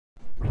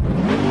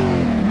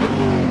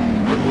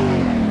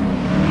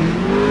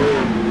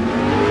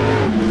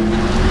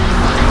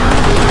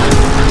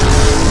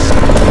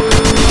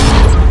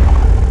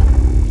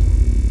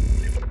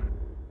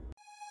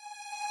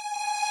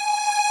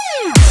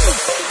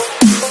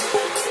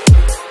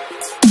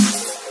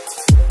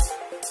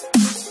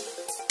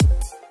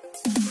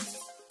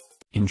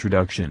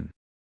introduction.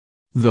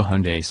 The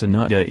Hyundai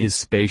Sonata is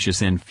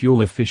spacious and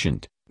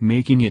fuel-efficient,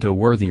 making it a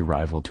worthy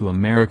rival to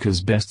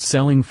America's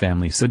best-selling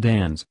family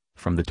sedans,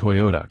 from the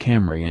Toyota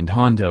Camry and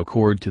Honda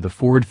Accord to the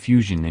Ford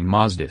Fusion and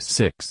Mazda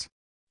 6.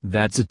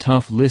 That's a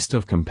tough list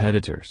of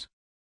competitors.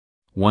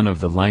 One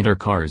of the lighter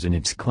cars in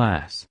its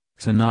class,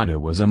 Sonata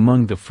was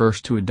among the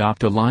first to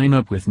adopt a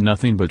lineup with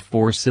nothing but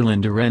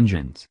four-cylinder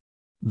engines.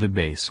 The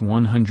base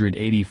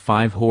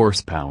 185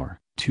 horsepower,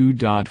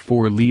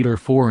 2.4-liter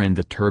 4 and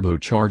the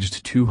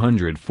turbocharged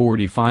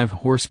 245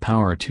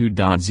 horsepower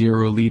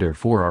 2.0-liter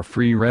 4 are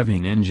free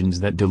revving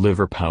engines that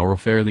deliver power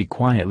fairly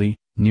quietly,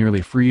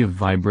 nearly free of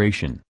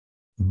vibration.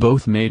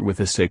 Both made with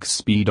a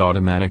 6-speed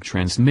automatic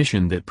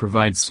transmission that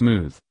provides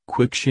smooth,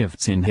 quick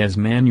shifts and has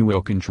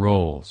manual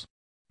controls.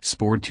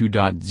 Sport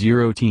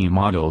 2.0T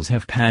models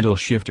have paddle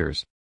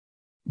shifters.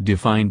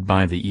 Defined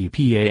by the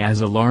EPA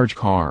as a large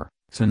car,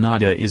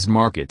 Sonata is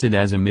marketed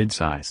as a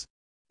midsize.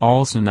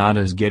 All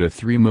Sonatas get a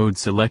 3-mode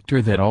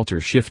selector that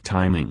alters shift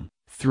timing,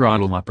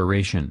 throttle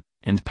operation,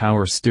 and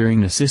power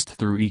steering assist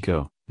through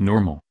Eco,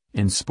 Normal,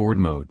 and Sport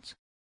modes.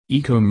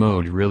 Eco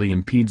mode really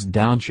impedes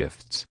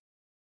downshifts.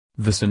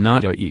 The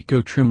Sonata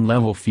Eco trim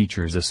level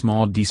features a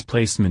small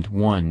displacement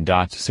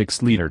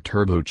 1.6-liter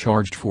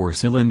turbocharged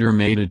 4-cylinder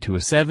mated to a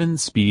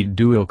 7-speed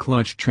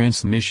dual-clutch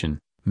transmission,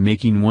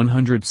 making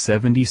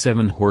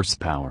 177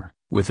 horsepower,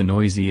 with a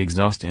noisy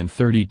exhaust and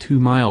 32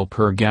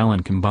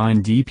 mpg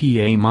combined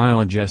EPA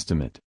mileage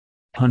estimate.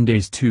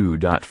 Hyundai's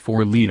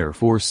 2.4-liter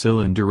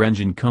 4-cylinder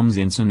engine comes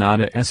in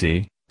Sonata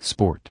SE,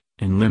 Sport,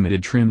 and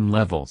Limited trim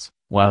levels,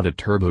 while the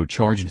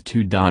turbocharged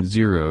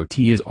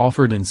 2.0T is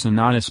offered in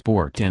Sonata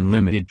Sport and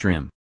Limited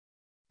trim.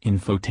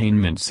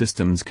 Infotainment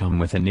systems come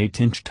with an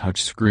 8-inch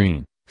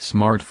touchscreen,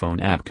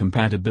 smartphone app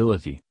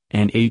compatibility,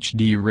 and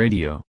HD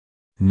radio.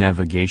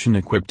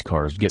 Navigation-equipped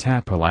cars get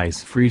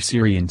Apple's free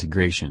Siri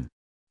integration.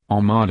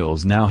 All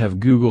models now have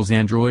Google's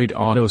Android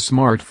Auto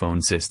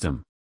smartphone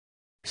system.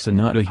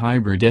 Sonata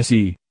Hybrid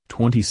SE,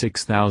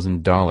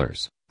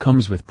 $26,000,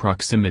 comes with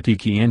proximity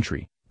key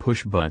entry,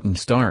 push-button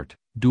start,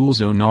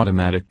 dual-zone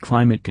automatic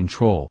climate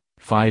control,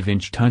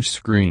 5-inch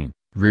touchscreen,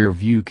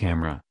 rear-view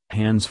camera,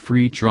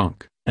 hands-free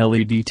trunk,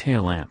 LED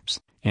tail lamps,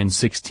 and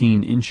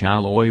 16-inch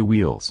alloy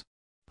wheels.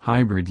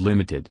 Hybrid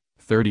Limited,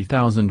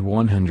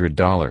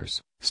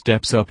 $30,100,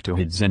 steps up to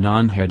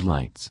xenon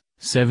headlights,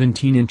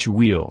 17-inch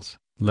wheels,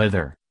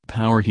 leather,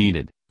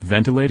 power-heated,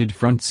 ventilated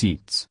front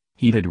seats,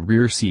 heated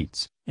rear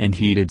seats, and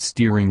heated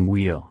steering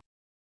wheel.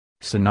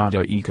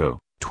 Sonata Eco,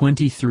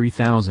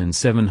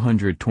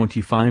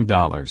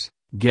 $23,725,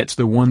 gets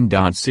the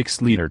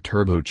 1.6-liter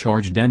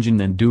turbocharged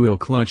engine and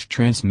dual-clutch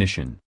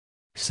transmission.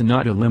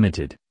 Sonata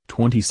Limited,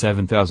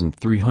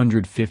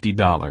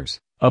 $27,350,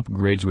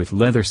 upgrades with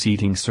leather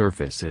seating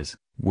surfaces,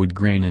 wood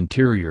grain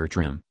interior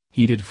trim,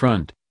 heated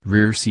front,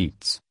 rear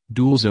seats,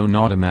 dual-zone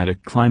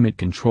automatic climate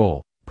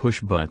control,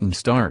 push-button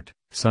start,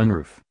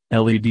 sunroof,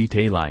 LED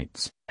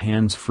taillights,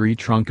 hands-free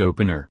trunk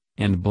opener,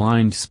 and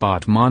blind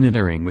spot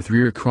monitoring with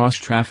rear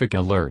cross-traffic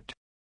alert.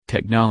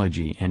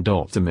 Technology and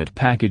Ultimate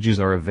packages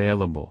are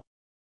available.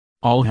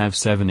 All have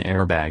 7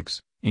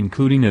 airbags,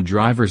 including a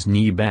driver's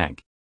knee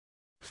bag.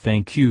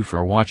 Thank you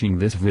for watching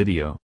this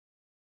video.